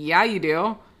says, yeah, you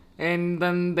do. And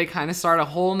then they kind of start a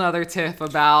whole nother tiff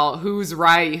about who's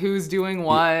right, who's doing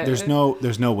what. There's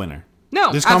no winner.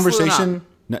 No, this conversation,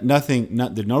 nothing,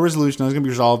 there's no resolution, nothing's going to be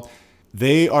resolved.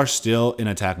 They are still in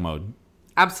attack mode.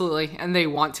 Absolutely. And they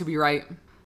want to be right.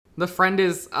 The friend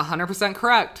is 100%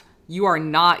 correct. You are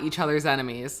not each other's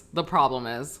enemies. The problem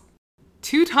is.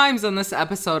 2 times in this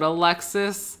episode,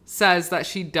 Alexis says that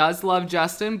she does love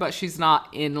Justin, but she's not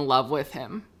in love with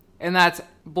him. And that's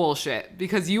bullshit,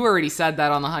 because you already said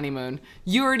that on the honeymoon.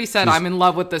 You already said, I'm in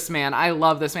love with this man. I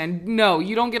love this man. No,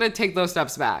 you don't get to take those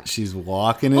steps back. She's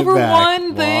walking it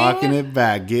back. Walking it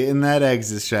back. Getting that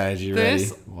exit strategy ready.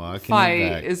 This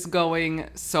fight is going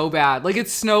so bad. Like,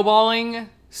 it's snowballing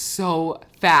so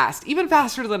fast, even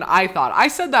faster than I thought. I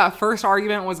said that first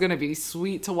argument was going to be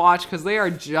sweet to watch because they are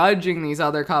judging these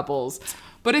other couples,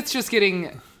 but it's just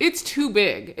it's too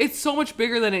big. It's so much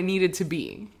bigger than it needed to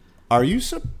be. Are you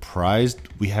surprised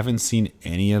we haven't seen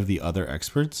any of the other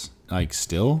experts? Like,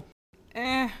 still?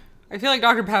 I feel like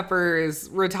Dr. Pepper is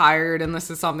retired and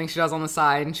this is something she does on the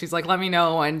side, and she's like, let me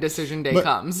know when decision day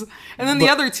comes. And then the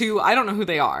other 2, I don't know who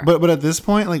they are. But at this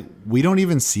point, like, we don't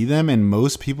even see them, and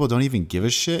most people don't even give a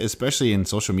shit, especially in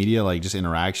social media, like just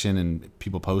interaction and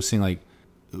people posting. Like,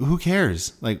 who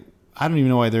cares? Like, I don't even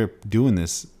know why they're doing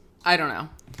this. I don't know.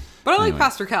 But I like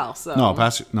Pastor Cal, so.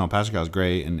 Pastor Cal's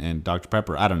great, and Dr.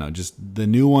 Pepper, I don't know. Just the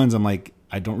new ones, I'm like,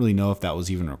 I don't really know if that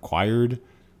was even required.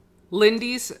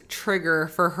 Lindy's trigger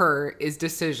for her is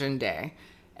decision day.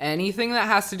 Anything that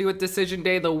has to do with decision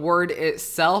day, the word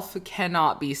itself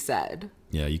cannot be said.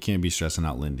 Yeah, you can't be stressing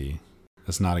out Lindy.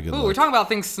 That's not a good look. We're talking about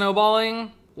things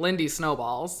snowballing. Lindy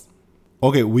snowballs.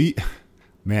 Okay,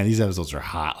 man, these episodes are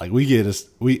hot. Like,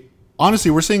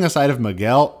 honestly, we're seeing a side of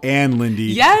Miguel and Lindy.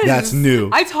 Yes. That's new.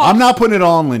 I'm not putting it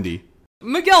all on Lindy.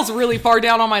 Miguel's really far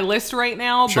down on my list right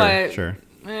now, Sure.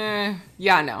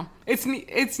 Yeah, no.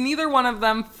 It's neither one of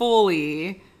them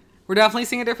fully. We're definitely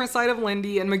seeing a different side of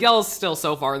Lindy, and Miguel's still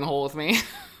so far in the hole with me.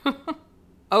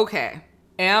 Okay.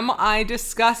 Am I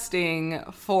disgusting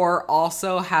for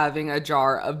also having a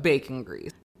jar of bacon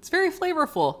grease? It's very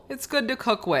flavorful. It's good to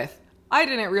cook with. I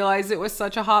didn't realize it was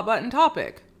such a hot button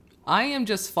topic. I am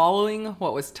just following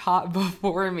what was taught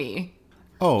before me.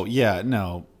 Oh, yeah,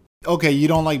 no. Okay, you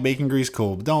don't like bacon grease,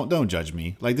 cool. But don't judge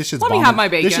me. Like, this shit's Let me have my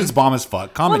bacon. This shit's bomb as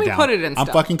fuck. Calm it down. Let me put it in I'm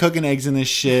stuff. fucking cooking eggs in this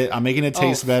shit. I'm making it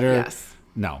taste better. Yes.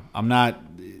 No, I'm not.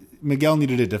 Miguel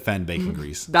needed to defend bacon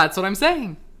grease. That's what I'm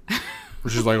saying.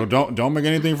 Which is like, well, don't make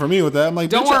anything for me with that. I'm like,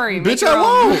 don't worry, bitch, I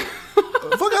won't.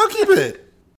 Fuck, I'll keep it.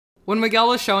 When Miguel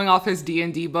was showing off his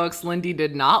D&D books, Lindy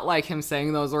did not like him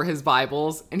saying those were his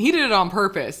Bibles, and he did it on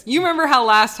purpose. You remember how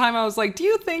last time I was like, do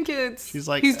you think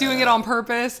he's doing it on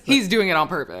purpose? He's doing it on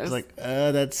purpose. He's like,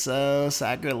 that's so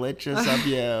sacrilegious of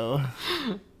you.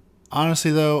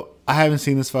 Honestly, though, I haven't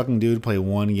seen this fucking dude play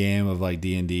one game of like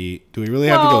D&D. Do we really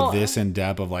have to go this in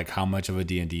depth of like how much of a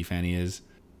D&D fan he is?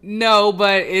 No,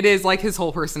 but it is like his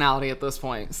whole personality at this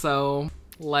point, so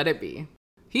let it be.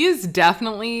 He is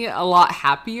definitely a lot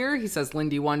happier. He says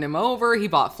Lindy won him over. He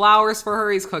bought flowers for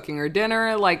her. He's cooking her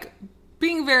dinner. Like,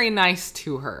 being very nice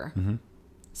to her. Mm-hmm.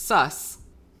 Sus.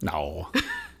 No.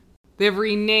 They've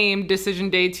renamed Decision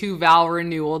Day to Vow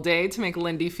Renewal Day to make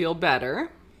Lindy feel better.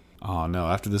 Oh, no.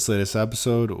 After this latest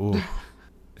episode, ooh,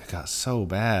 it got so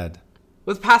bad.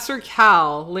 With Pastor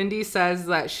Cal, Lindy says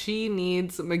that she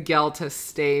needs Miguel to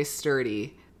stay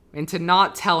sturdy and to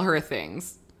not tell her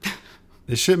things.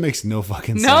 This shit makes no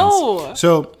fucking sense. No.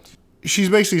 So she's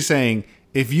basically saying,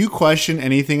 if you question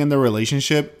anything in the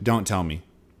relationship, don't tell me.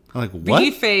 I'm like, what?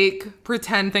 Be fake.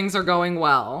 Pretend things are going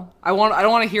well. I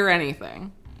don't want to hear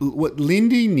anything. What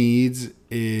Lindy needs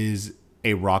is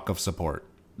a rock of support.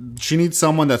 She needs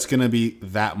someone that's going to be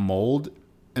that mold.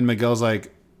 And Miguel's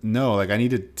like, no, like I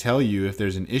need to tell you if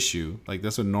there's an issue. Like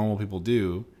that's what normal people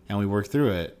do. And we work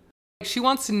through it. She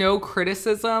wants no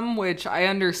criticism, which I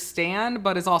understand,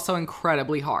 but is also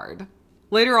incredibly hard.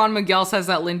 Later on, Miguel says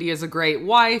that Lindy is a great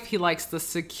wife. He likes the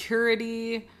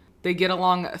security. They get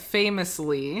along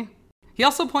famously. He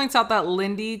also points out that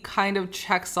Lindy kind of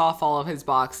checks off all of his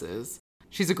boxes.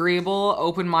 She's agreeable,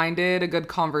 open-minded, a good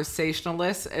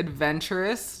conversationalist,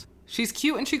 adventurous. She's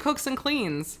cute and she cooks and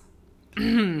cleans.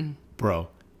 Bro,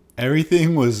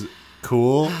 everything was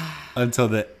cool until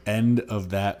the end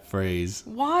of that phrase.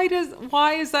 Why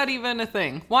is that even a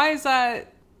thing? Why is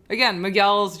that? Again,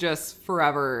 Miguel's just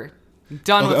forever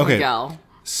done with Miguel.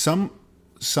 Some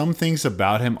things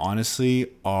about him,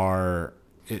 honestly, are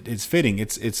it's fitting.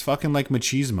 It's fucking like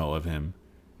machismo of him.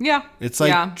 Yeah. It's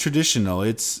like traditional.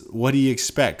 It's what he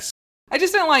expects. I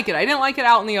just didn't like it. I didn't like it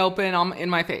out in the open, in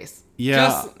my face.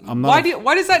 Yeah, I'm not.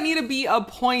 Why does that need to be a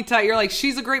point that you're like,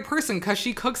 she's a great person because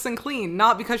she cooks and clean,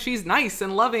 not because she's nice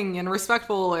and loving and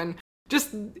respectful and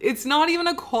just, it's not even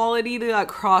a quality that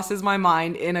crosses my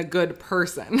mind in a good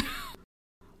person.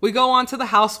 We go on to the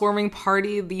housewarming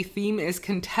party. The theme is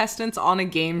contestants on a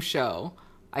game show.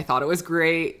 I thought it was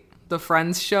great. The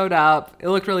friends showed up. It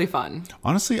looked really fun.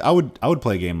 Honestly, I would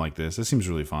play a game like this. It seems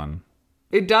really fun.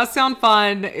 It does sound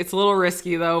fun. It's a little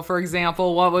risky, though. For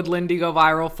example, what would Lindy go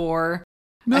viral for?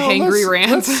 A hangry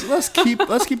rant? Let's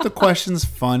keep the questions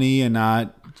funny and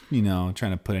not, trying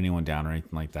to put anyone down or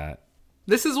anything like that.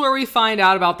 This is where we find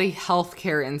out about the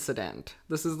healthcare incident.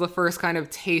 This is the first kind of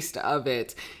taste of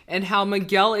it, and how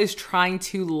Miguel is trying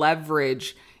to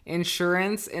leverage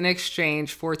insurance in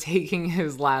exchange for taking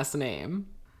his last name.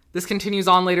 This continues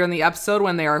on later in the episode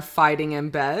when they are fighting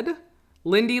in bed.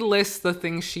 Lindy lists the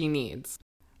things she needs.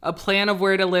 A plan of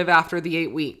where to live after the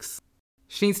 8 weeks.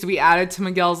 She needs to be added to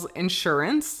Miguel's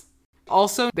insurance.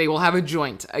 Also, they will have a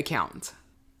joint account.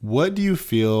 What do you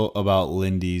feel about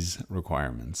Lindy's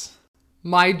requirements?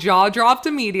 My jaw dropped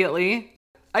immediately.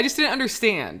 I just didn't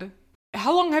understand.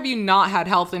 How long have you not had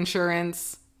health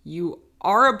insurance? You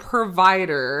are a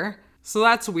provider, so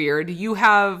that's weird. You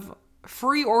have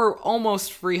free or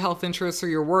almost free health insurance for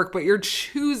your work, but you're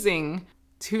choosing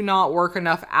to not work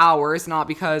enough hours, not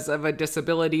because of a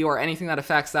disability or anything that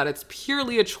affects that. It's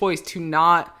purely a choice to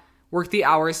not work the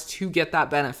hours to get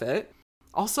that benefit.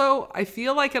 Also, I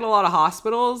feel like at a lot of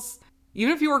hospitals,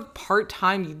 even if you work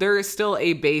part-time, there is still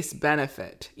a base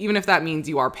benefit, even if that means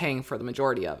you are paying for the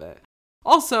majority of it.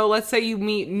 Also, let's say you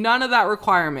meet none of that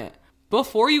requirement.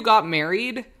 Before you got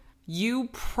married, you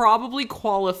probably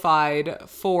qualified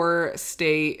for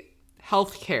state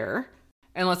health care.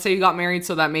 And let's say you got married,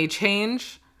 so that may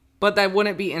change, but that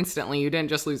wouldn't be instantly. You didn't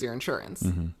just lose your insurance.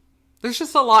 Mm-hmm. There's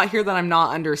just a lot here that I'm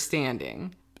not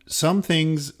understanding. Some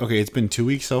things, it's been 2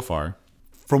 weeks so far.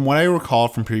 From what I recall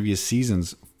from previous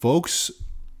seasons, folks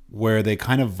where they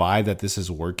kind of vibe that this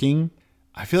is working,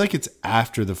 I feel like it's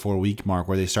after the 4-week mark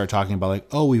where they start talking about like,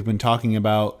 oh, we've been talking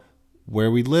about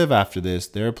where we live after this,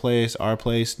 their place, our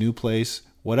place, new place,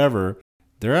 whatever.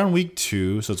 They're on week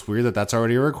 2, so it's weird that that's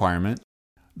already a requirement.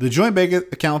 The joint bank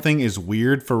account thing is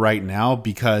weird for right now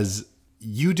because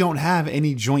you don't have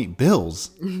any joint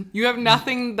bills. You have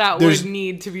nothing that would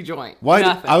need to be joint. Why?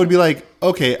 I would be like,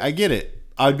 okay, I get it.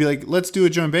 I would be like, let's do a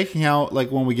joint bank account.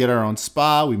 Like when we get our own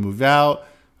spa, we move out.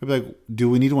 I'd be like, do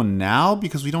we need one now?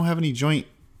 Because we don't have any joint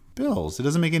bills. It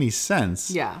doesn't make any sense.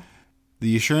 Yeah.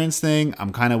 The assurance thing,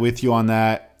 I'm kind of with you on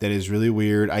that. That is really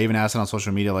weird. I even asked it on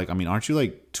social media, like, I mean, aren't you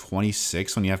like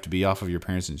 26 when you have to be off of your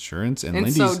parents' insurance?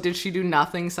 And so did she do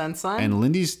nothing since then? And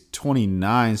Lindy's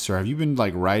 29, so have you been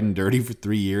like riding dirty for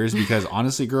 3 years? Because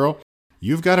honestly, girl,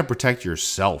 you've got to protect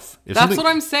yourself. That's what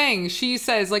I'm saying. She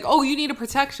says like, oh, you need to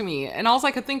protect me. And all I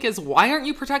could think is, why aren't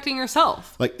you protecting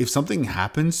yourself? Like, if something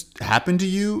happened to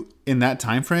you in that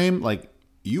time frame, like,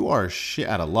 you are shit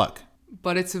out of luck.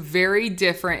 But it's very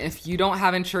different if you don't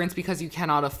have insurance because you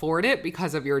cannot afford it,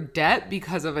 because of your debt,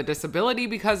 because of a disability,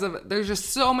 there's just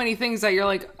so many things that you're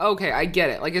like, okay, I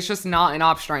get it. Like, it's just not an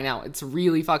option right now. It's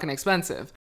really fucking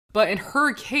expensive. But in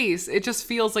her case, it just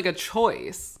feels like a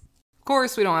choice. Of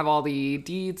course, we don't have all the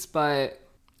deeds, but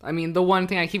I mean, the one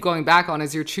thing I keep going back on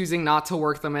is you're choosing not to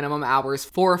work the minimum hours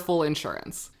for full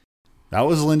insurance. That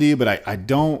was Lindy, but I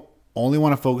don't only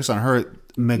want to focus on her.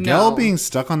 Miguel being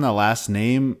stuck on the last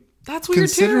name. That's weird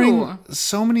considering too.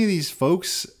 So many of these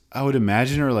folks, I would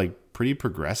imagine, are like pretty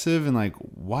progressive, and like,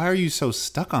 why are you so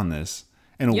stuck on this?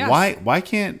 And yes. why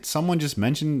can't someone just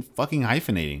mention fucking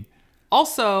hyphenating?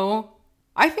 Also,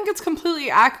 I think it's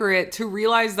completely accurate to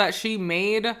realize that she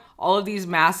made all of these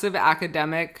massive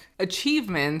academic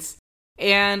achievements,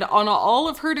 and on all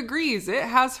of her degrees, it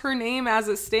has her name as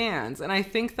it stands. And I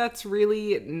think that's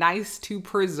really nice to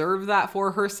preserve that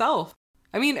for herself.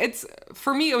 I mean,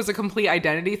 for me, it was a complete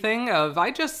identity thing of,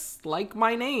 I just like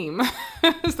my name.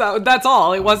 So that's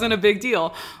all. It wasn't a big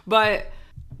deal. But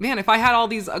man, if I had all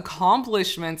these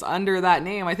accomplishments under that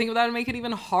name, I think that would make it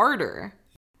even harder.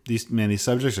 These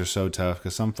subjects are so tough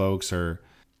because some folks are,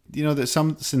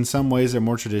 in some ways they're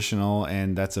more traditional,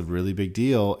 and that's a really big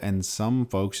deal. And some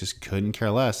folks just couldn't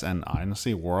care less. And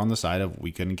honestly, we're on the side of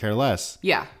we couldn't care less.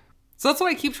 Yeah. So that's what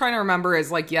I keep trying to remember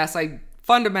is like, yes, I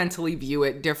fundamentally view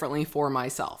it differently for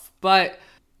myself. But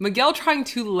Miguel trying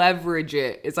to leverage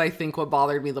it is, I think, what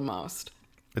bothered me the most.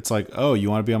 It's like, oh, you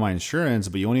want to be on my insurance,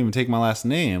 but you won't even take my last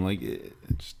name. Like,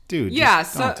 dude, yeah,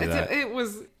 don't do that. It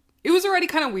was already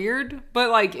kind of weird,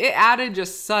 but like it added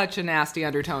just such a nasty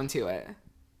undertone to it.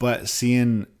 But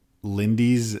seeing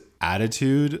Lindy's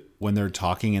attitude when they're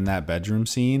talking in that bedroom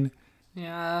scene.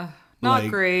 Yeah, not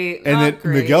great. And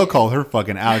then Miguel called her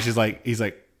fucking out. He's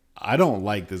like, I don't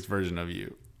like this version of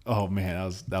you. Oh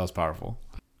man, that was powerful.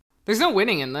 There's no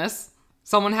winning in this.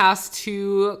 Someone has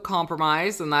to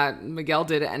compromise, and that Miguel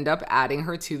did end up adding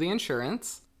her to the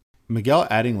insurance. Miguel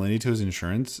adding Lindy to his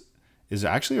insurance is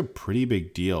actually a pretty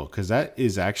big deal, because that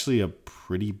is actually a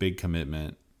pretty big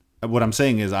commitment. What I'm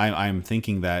saying is I'm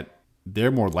thinking that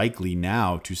they're more likely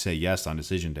now to say yes on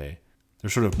decision day.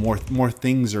 There's sort of more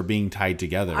things are being tied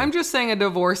together. I'm just saying a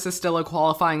divorce is still a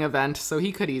qualifying event, so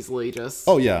he could easily just...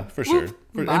 Oh, yeah, for sure.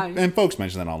 And folks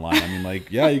mention that online. I mean,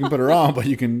 like, yeah, you can put her on, but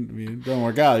if it don't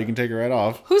work out, you can take her right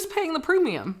off. Who's paying the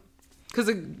premium? Because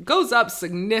it goes up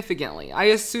significantly. I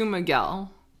assume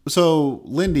Miguel. So,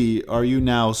 Lindy, are you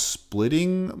now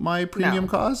splitting my premium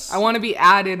costs? I want to be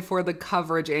added for the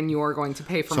coverage, and you're going to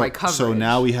pay for my coverage. So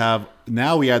now we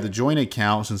add the joint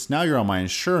account. Since now you're on my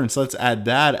insurance, let's add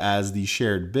that as the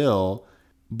shared bill.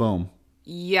 Boom.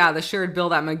 Yeah, the shared bill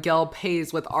that Miguel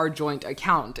pays with our joint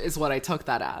account is what I took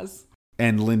that as.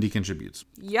 And Lindy contributes.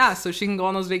 Yeah, so she can go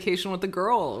on those vacation with the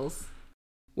girls.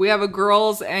 We have a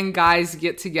girls and guys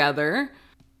get together.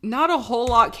 Not a whole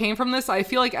lot came from this. I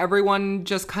feel like everyone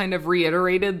just kind of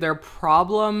reiterated their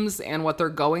problems and what they're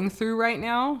going through right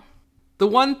now. The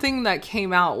one thing that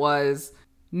came out was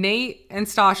Nate and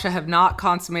Stasha have not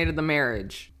consummated the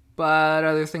marriage, but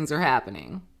other things are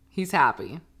happening. He's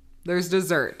happy. There's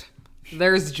dessert.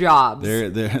 There's jobs.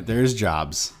 There's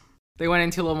jobs. They went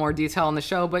into a little more detail in the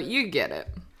show, but you get it.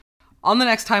 On the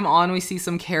next time on, we see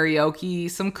some karaoke,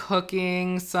 some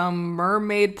cooking, some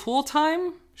mermaid pool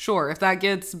time. Sure, if that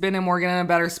gets Ben and Morgan in a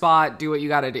better spot, do what you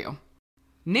gotta do.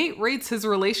 Nate rates his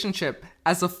relationship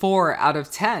as a 4 out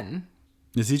of 10.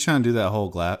 Is he trying to do that whole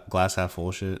glass half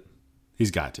full shit?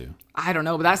 He's got to. I don't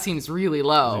know, but that seems really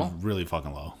low. It's really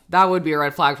fucking low. That would be a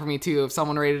red flag for me too. If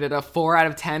someone rated it a 4 out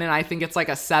of 10 and I think it's like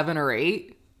a 7 or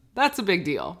 8, that's a big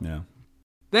deal. Yeah.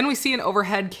 Then we see an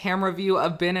overhead camera view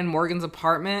of Ben and Morgan's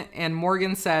apartment, and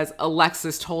Morgan says,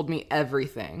 Alexis told me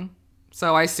everything.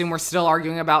 So I assume we're still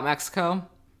arguing about Mexico.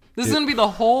 This is going to be the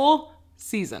whole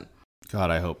season. God,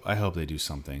 I hope they do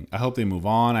something. I hope they move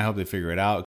on. I hope they figure it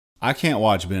out. I can't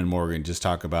watch Ben and Morgan just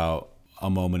talk about a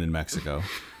moment in Mexico.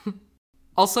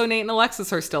 Also, Nate and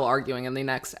Alexis are still arguing in the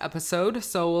next episode,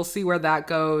 so we'll see where that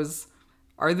goes.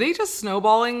 Are they just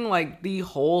snowballing like the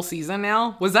whole season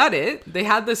now? Was that it? They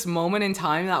had this moment in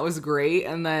time that was great,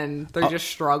 and then they just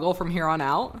struggle from here on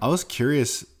out? I was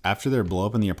curious, after their blow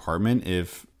up in the apartment,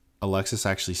 if Alexis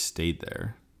actually stayed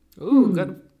there. Ooh,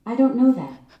 good. I don't know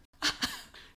that.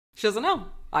 She doesn't know.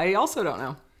 I also don't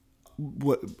know.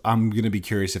 I'm going to be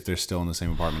curious if they're still in the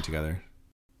same apartment together.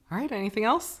 All right. Anything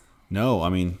else? No, I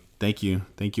mean, thank you.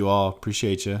 Thank you all.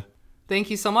 Appreciate you. Thank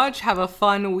you so much. Have a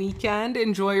fun weekend.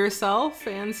 Enjoy yourself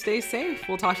and stay safe.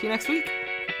 We'll talk to you next week.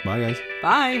 Bye, guys.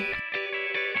 Bye.